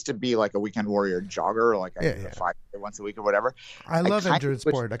I used to be like a weekend warrior jogger, like 5 once a week or whatever. I love endurance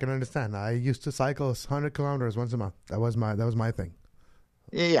sport. I can understand. I used to cycle 100 kilometers once a month. That was my thing.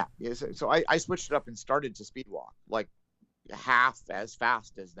 Yeah. So I switched it up and started to speed walk, like half as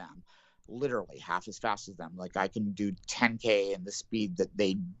fast as them, literally half as fast as them. Like I can do 10K in the speed that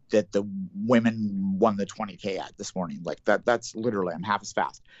the women won the 20K at this morning. Like that's literally, I'm half as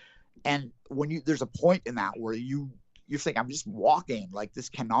fast. And when there's a point in that where you think, I'm just walking, like this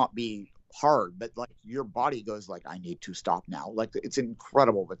cannot be hard, but like your body goes like, I need to stop now. Like it's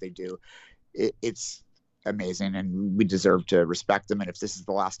incredible what they do. It's amazing, and we deserve to respect them. And if this is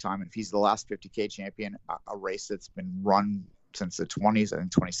the last time, and if he's the last 50K champion, a race that's been run since the 20s, I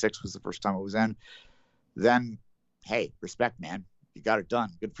think 26 was the first time it was in, then hey, respect, man. You got it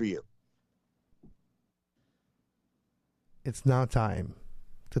done. Good for you. It's now time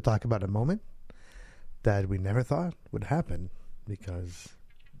to talk about a moment that we never thought would happen, because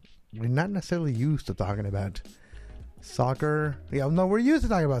we're not necessarily used to talking about soccer. We're used to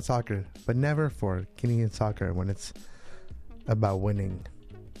talking about soccer, but never for Canadian soccer when it's about winning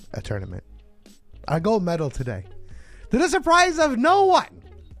a tournament. A gold medal today, to the surprise of no one,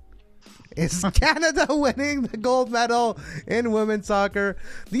 is Canada winning the gold medal in women's soccer.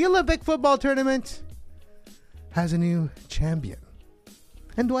 The Olympic football tournament has a new champion.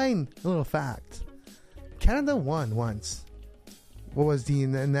 And Dwayne, a little fact: Canada won once. What was the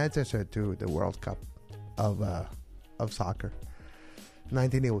antecessor to the World Cup of soccer?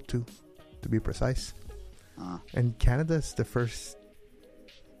 1902, to be precise. And Canada's the first.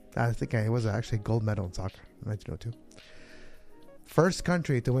 I think it was actually gold medal in soccer in 1902. First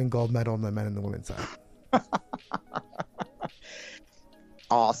country to win gold medal on the men and the women's side.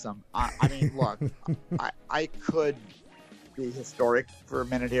 Awesome. I mean, look, I could be historical for a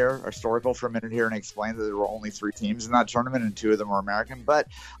minute here, and explain that there were only 3 teams in that tournament and 2 of them were American, but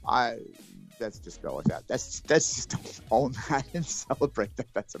let's just go with that. That's just own that and celebrate that.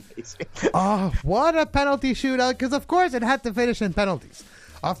 That's amazing. Oh, what a penalty shootout, because of course it had to finish in penalties.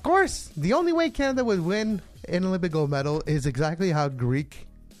 Of course, the only way Canada would win an Olympic gold medal is exactly how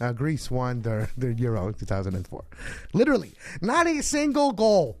Greece won their Euro in 2004. Literally, not a single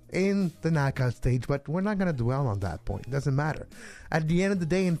goal in the knockout stage, but we're not going to dwell on that point. It doesn't matter. At the end of the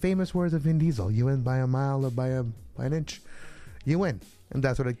day, in famous words of Vin Diesel, you win by a mile or by an inch, you win. And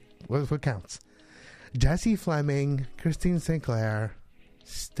that's what counts. Jessie Fleming, Christine Sinclair,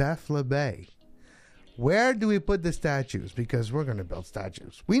 Steph LeBay. Where do we put the statues? Because we're going to build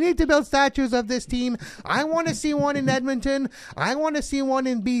statues. We need to build statues of this team. I want to see one in Edmonton. I want to see one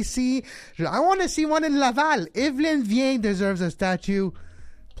in BC. I want to see one in Laval. Evelyn Viens deserves a statue.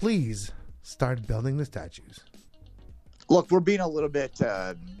 Please start building the statues. Look, we're being a little bit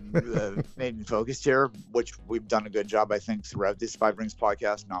Canadian focused here, which we've done a good job, I think, throughout this Five Rings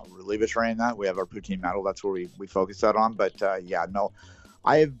podcast, not really betraying that. We have our poutine medal. That's where we focus that on. But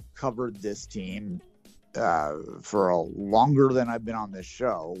I have covered this team for longer than I've been on this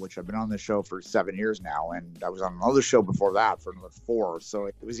show, which I've been on this show for 7 years now, and I was on another show before that for another 4, so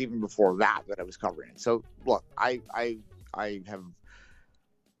it was even before that I was covering it. So look, I have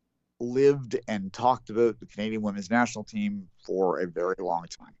lived and talked about the Canadian women's national team for a very long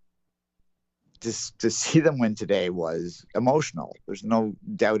time. Just to see them win today was emotional. There's no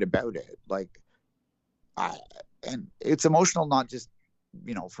doubt about it. And it's emotional not just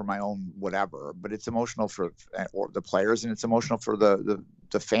for my own whatever, but it's emotional for the players, and it's emotional for the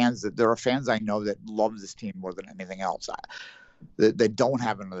fans. That there are fans I know that love this team more than anything else. They don't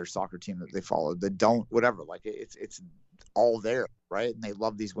have another soccer team that they follow. They don't, whatever. Like it's all there, right? And they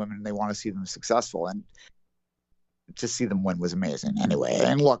love these women and they want to see them successful. And to see them win was amazing. Anyway,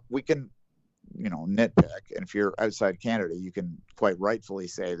 and look, we can, nitpick. And if you're outside Canada, you can quite rightfully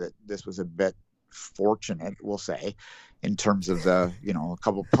say that this was a bit fortunate, we'll say, in terms of the a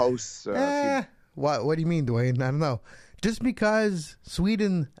couple posts. What do you mean, Dwayne? I don't know. Just because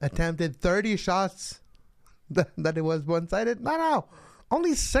Sweden attempted 30 shots, that it was one-sided? No.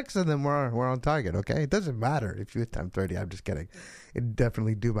 Only 6 of them were on target. Okay, it doesn't matter if you attempt 30. I'm just kidding. It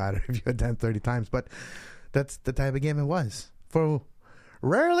definitely do matter if you attempt 30 times. But that's the type of game it was. For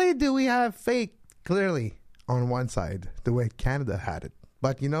rarely do we have fate clearly on one side the way Canada had it.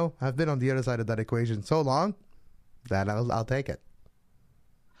 But, I've been on the other side of that equation so long that I'll take it.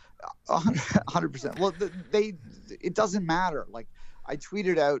 100%. Well, it doesn't matter. Like, I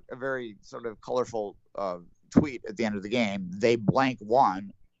tweeted out a very sort of colorful tweet at the end of the game. They blank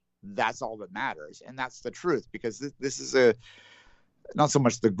won. That's all that matters. And that's the truth, because this is not so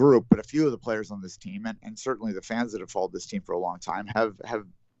much the group, but a few of the players on this team, and certainly the fans that have followed this team for a long time have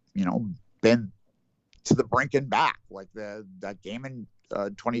been to the brink and back. Like that game in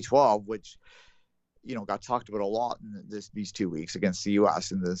 2012, which got talked about a lot in these 2 weeks against the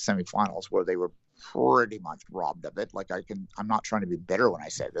U.S. in the semifinals, where they were pretty much robbed of it. Like, I'm not trying to be bitter when I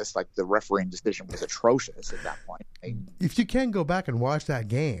say this. Like, the refereeing decision was atrocious at that point. If you can go back and watch that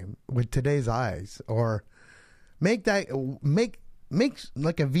game with today's eyes, or make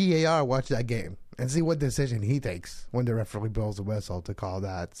like a VAR watch that game and see what decision he takes when the referee blows the whistle to call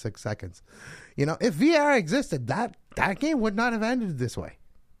that 6 seconds. If VAR existed, that game would not have ended this way.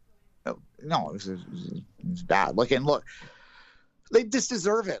 No, it was bad. Like, and look, they just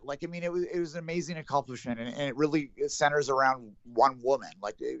deserve it. Like, I mean, it was an amazing accomplishment, and it centers around one woman.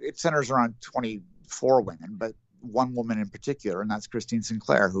 Like, it centers around 24 women, but one woman in particular, and that's Christine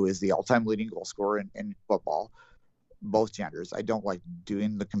Sinclair, who is the all-time leading goal scorer in football, both genders. I don't like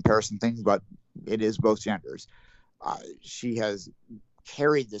doing the comparison thing, but it is both genders. She has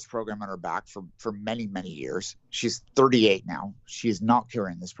carried this program on her back for many, many years. She's 38 now. She is not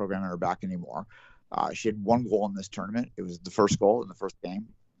carrying this program on her back anymore. She had one goal in this tournament. It was the first goal in the first game.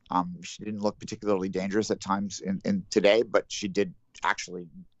 She didn't look particularly dangerous at times in today, but she did actually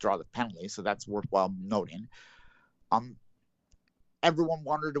draw the penalty, so that's worthwhile noting. Everyone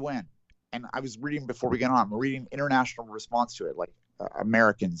wanted her to win. And I was reading before we get on, I'm reading international response to it, like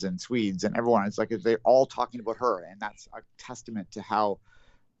Americans and Swedes and everyone. It's like they're all talking about her. And that's a testament to how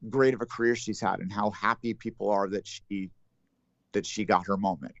great of a career she's had and how happy people are that she got her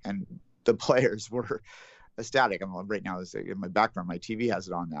moment. And the players were ecstatic. Right now, in my background, my TV has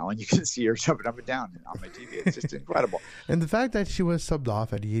it on now, and you can see her jumping up and down on my TV. It's just incredible. And the fact that she was subbed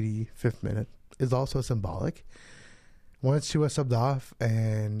off at the 85th minute is also symbolic. Once she was subbed off,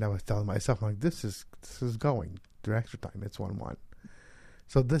 and I was telling myself, like, this is going to extra time. It's 1-1.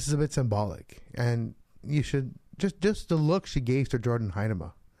 So this is a bit symbolic. And you should, just the look she gave to Jordan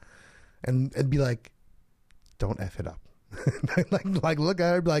Huynema, and be like, don't F it up. like look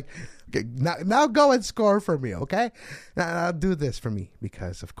at her, be like, okay, now go and score for me, okay? Now do this for me,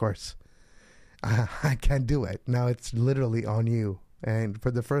 because, of course, I can't do it. Now it's literally on you. And for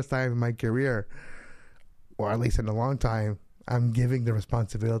the first time in my career, or at least in a long time, I'm giving the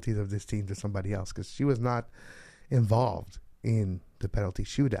responsibilities of this team to somebody else, because she was not involved in the penalty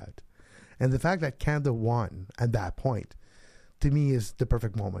shootout. And the fact that Canada won at that point, to me, is the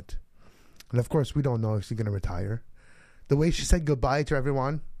perfect moment. And of course, we don't know if she's going to retire. The way she said goodbye to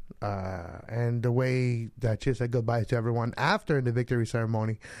everyone, and the way that she said goodbye to everyone after the victory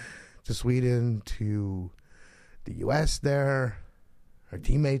ceremony, to Sweden, to the U.S. there, her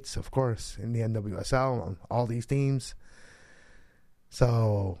teammates, of course, in the NWSL, on all these teams.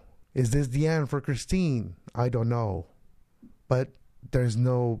 So, is this the end for Christine? I don't know. But there's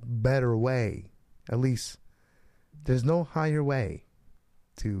no better way. At least, there's no higher way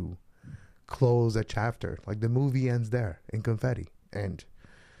to close a chapter. Like, the movie ends there, in confetti. And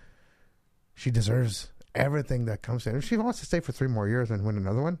she deserves everything that comes in. If she wants to stay for 3 more years and win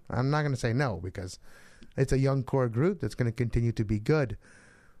another one, I'm not going to say no, because it's a young core group that's going to continue to be good.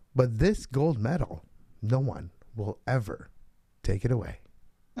 But this gold medal, no one will ever take it away.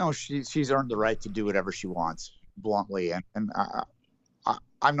 No, she's earned the right to do whatever she wants, bluntly. And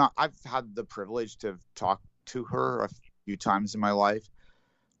I've had the privilege to talk to her a few times in my life.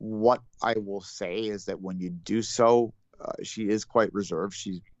 What I will say is that when you do so, she is quite reserved.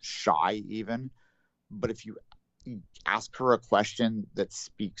 She's shy even. But if you ask her a question that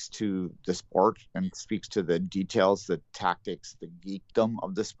speaks to the sport and speaks to the details, the tactics, the geekdom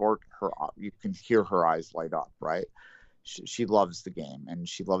of the sport, you can hear her eyes light up, right? She loves the game, and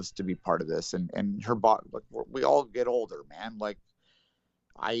she loves to be part of this. And her body, like, we all get older, man. Like,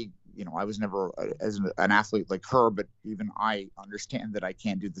 I was never as an athlete like her, but even I understand that I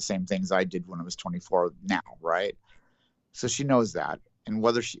can't do the same things I did when I was 24 now, right? So she knows that. And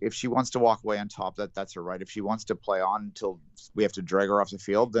if she wants to walk away on top, that's her right. If she wants to play on until we have to drag her off the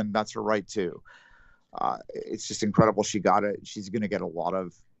field, then that's her right too. It's just incredible. She's going to get a lot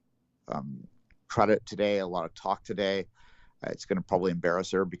of credit today, a lot of talk today. It's going to probably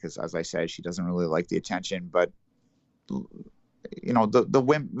embarrass her because, as I said, she doesn't really like the attention. But the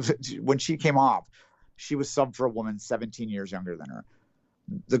women, when she came off, she was subbed for a woman 17 years younger than her.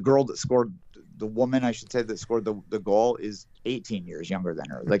 The girl that scored the woman, I should say, that scored the goal is 18 years younger than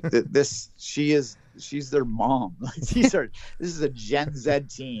her. Like she's their mom. This is a Gen Z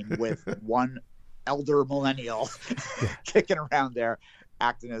team with one elder millennial kicking around there,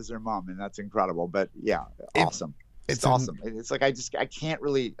 acting as their mom, and that's incredible. But yeah, awesome. It's awesome. It's like I can't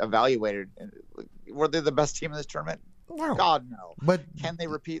really evaluate it. Were they the best team in this tournament? No. God, no. But can they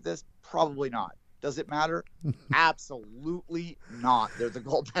repeat this? Probably not. Does it matter? Absolutely not. They're the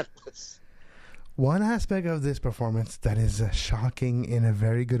gold medalists. One aspect of this performance that is shocking in a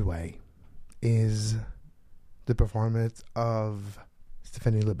very good way is the performance of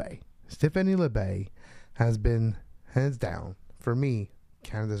Stephanie Labbe. Stephanie Labbe has been, hands down, for me,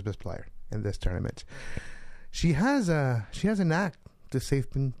 Canada's best player in this tournament. She has a knack to save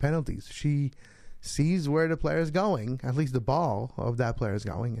penalties. She sees where the player is going, at least the ball of that player is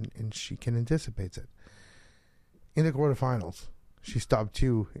going, and she can anticipate it. In the quarterfinals, she stopped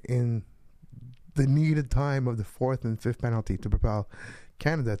 2 in the needed time of the 4th and 5th penalty to propel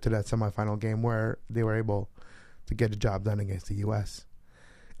Canada to that semifinal game where they were able to get the job done against the U.S.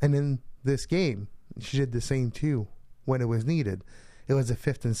 And in this game, she did the same too when it was needed. It was the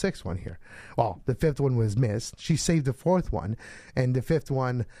 5th and 6th one here. Well, the 5th one was missed. She saved the 4th one. And the 5th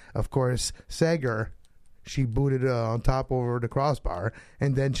one, of course, Sager, she booted on top over the crossbar.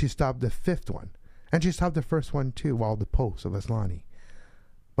 And then she stopped the 5th one. And she stopped the 1st one too, while the post of Aslani.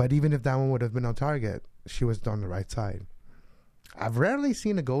 But even if that one would have been on target, she was on the right side. I've rarely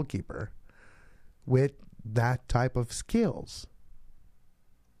seen a goalkeeper with that type of skills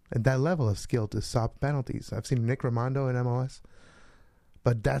and that level of skill to stop penalties. I've seen Nick Raimondo in MLS,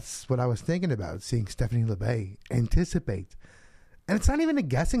 but that's what I was thinking about, seeing Stephanie Labbe anticipate. And it's not even a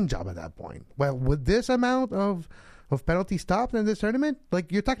guessing job at that point. Well, with this amount of penalty stopped in this tournament,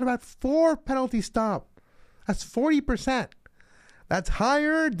 like you're talking about 4 penalties stopped. That's 40%. That's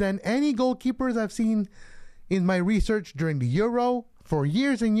higher than any goalkeepers I've seen in my research during the Euro for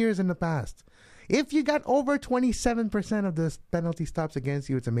years and years in the past. If you got over 27% of the penalty stops against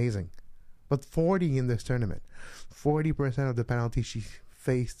you, it's amazing. But 40 in this tournament, 40% of the penalties she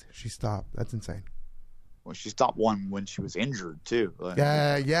faced, she stopped. That's insane. Well, she stopped one when she was injured too.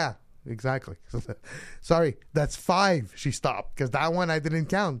 Yeah, exactly. Sorry, that's 5 she stopped, because that one I didn't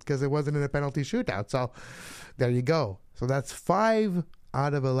count because it wasn't in a penalty shootout. So there you go. So that's 5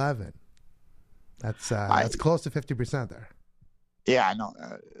 out of 11. That's close to 50% there. Yeah, I know.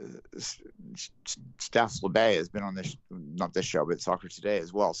 Steph Labbe has been on this, not this show, but Soccer Today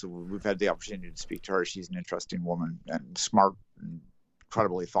as well. So we've had the opportunity to speak to her. She's an interesting woman and smart, and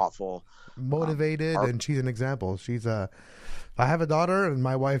incredibly thoughtful, motivated, and she's an example. She's I have a daughter, and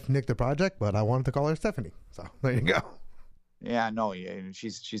my wife nicked the project, but I wanted to call her Stephanie. So there you go. Yeah, no, yeah,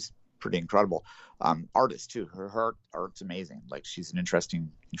 she's pretty incredible. Artist too. Her art's amazing. Like, she's an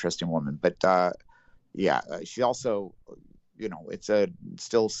interesting woman. But she also, it's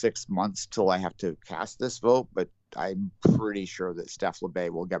still 6 months till I have to cast this vote, but I'm pretty sure that Steph Labbe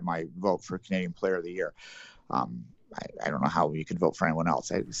will get my vote for Canadian Player of the Year. I don't know how you could vote for anyone else.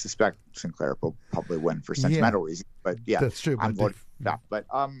 I suspect Sinclair will probably win for sentimental reasons, but yeah, that's true. I'm voting for that. But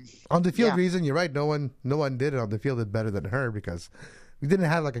on the field reason, you're right. No one did it on the field did better than her, because we didn't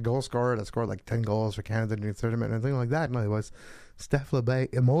have like a goal scorer that scored like 10 goals for Canada in the tournament or anything like that. No, it was Steph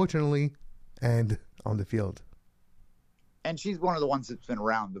Labbe emotionally and on the field. And she's one of the ones that's been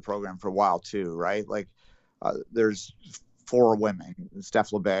around the program for a while too, right? Like, there's 4 women: Steph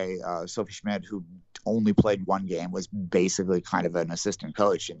Labbe, Sophie Schmidt, who only played 1 game, was basically kind of an assistant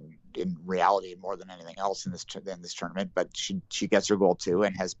coach in reality more than anything else in this tournament. But she gets her goal too,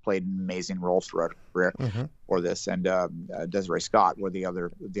 and has played an amazing role throughout her career for this. And Desiree Scott were the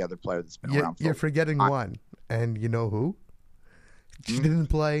other player that's been around. You're forgetting one, and you know who? She didn't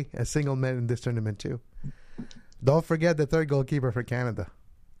play a single minute in this tournament too. Don't forget the 3rd goalkeeper for Canada,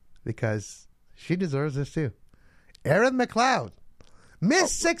 because she deserves this too. Erin McLeod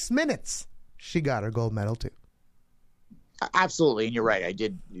missed 6 minutes. She got her gold medal too. Absolutely, and you're right.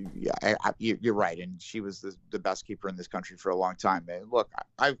 You're right, and she was the best keeper in this country for a long time. And look,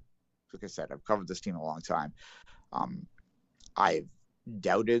 like I said, I've covered this team a long time. I've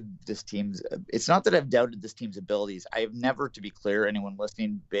doubted this team's. It's not that I've doubted this team's abilities. I have never, to be clear, anyone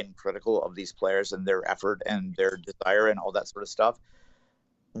listening, been critical of these players and their effort and their desire and all that sort of stuff.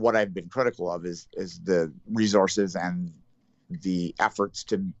 What I've been critical of is the resources and the efforts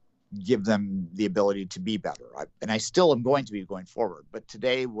to give them the ability to be better. And I still am going to be going forward. But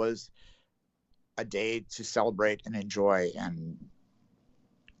today was a day to celebrate and enjoy, and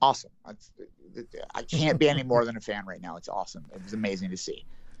awesome. I can't be any more than a fan right now. It's awesome. It was amazing to see.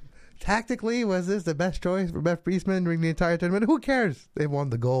 Tactically, was this the best choice for Beth Priestman during the entire tournament? Who cares? They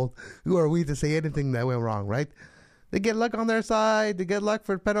won the gold. Who are we to say anything that went wrong, right? They get luck on their side. They get luck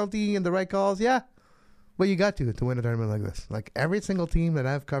for penalty and the right calls. Yeah. But you got to win a tournament like this. Like every single team that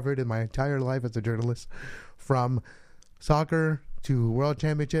I've covered in my entire life as a journalist, from soccer to World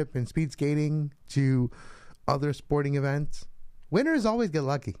Championship and speed skating to other sporting events, winners always get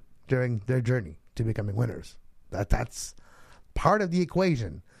lucky during their journey to becoming winners. That's part of the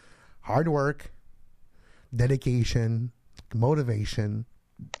equation. Hard work, dedication, motivation,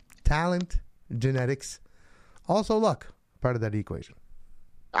 talent, genetics, also luck, part of that equation.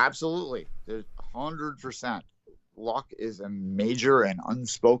 Absolutely. There's 100%. Luck is a major and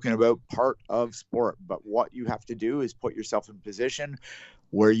unspoken about part of sport. But what you have to do is put yourself in position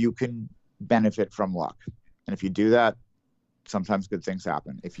where you can benefit from luck. And if you do that, sometimes good things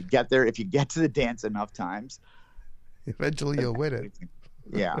happen. If you get there, if you get to the dance enough times, eventually you'll win it.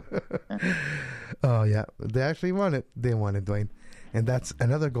 Yeah. Oh, yeah. They actually won it. They won it, Dwayne. And that's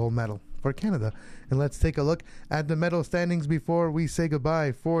another gold medal for Canada. And let's take a look at the medal standings before we say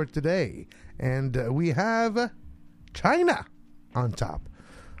goodbye for today. And we have China on top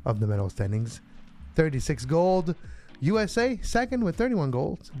of the medal standings. 36 gold. USA second with 31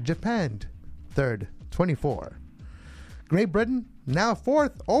 golds. Japan third, 24. Great Britain now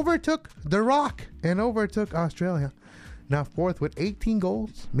fourth. Overtook The Rock and overtook Australia. Now fourth with 18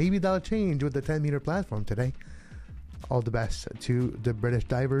 goals. Maybe that'll change with the 10-meter platform today. All the best to the British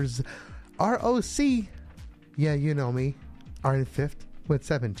divers. ROC, yeah, you know me, are in fifth with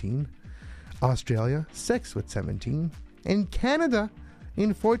 17. Australia, sixth with 17. And Canada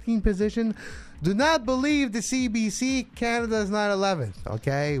in 14th position. Do not believe the CBC. Canada's not 11th,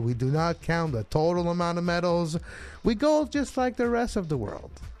 okay? We do not count the total amount of medals. We go just like the rest of the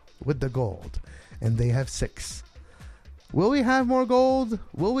world with the gold. And they have 6. Will we have more gold?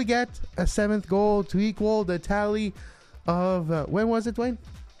 Will we get a 7th gold to equal the tally of, when was it, Dwayne?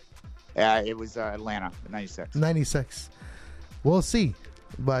 It was Atlanta, 96. 96. We'll see.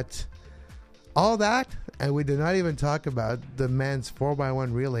 But all that, and we did not even talk about the men's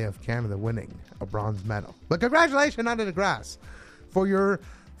 4x1 relay of Canada winning a bronze medal. But congratulations, Under the Grass, for your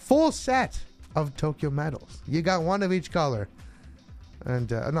full set of Tokyo medals. You got one of each color.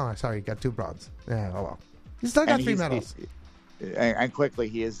 And, no, sorry, you got 2 bronze. Yeah, oh well. You still got 3 medals. And quickly,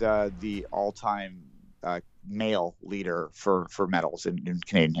 he is the all-time male leader for medals in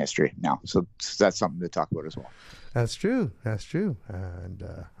Canadian history now. So that's something to talk about as well. That's true. That's true. And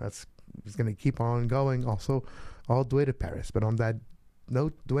that's going to keep on going also all the way to Paris. But on that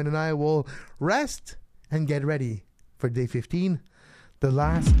note, Dwayne and I will rest and get ready for day 15, the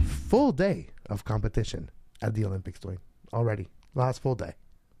last full day of competition at the Olympics, Dwayne. Already. Last full day.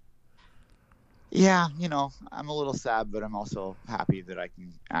 Yeah, I'm a little sad, but I'm also happy that I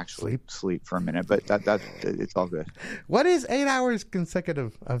can actually sleep for a minute. But that it's all good. What is 8 hours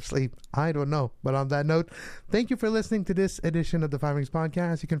consecutive of sleep? I don't know. But on that note, thank you for listening to this edition of the Five Rings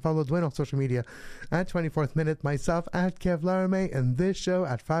Podcast. You can follow Dwayne on social media at 24th Minute, myself at Kev Laramie, and this show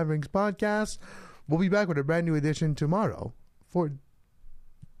at Five Rings Podcast. We'll be back with a brand new edition tomorrow for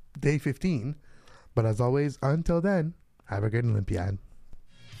day 15. But as always, until then, have a great Olympiad.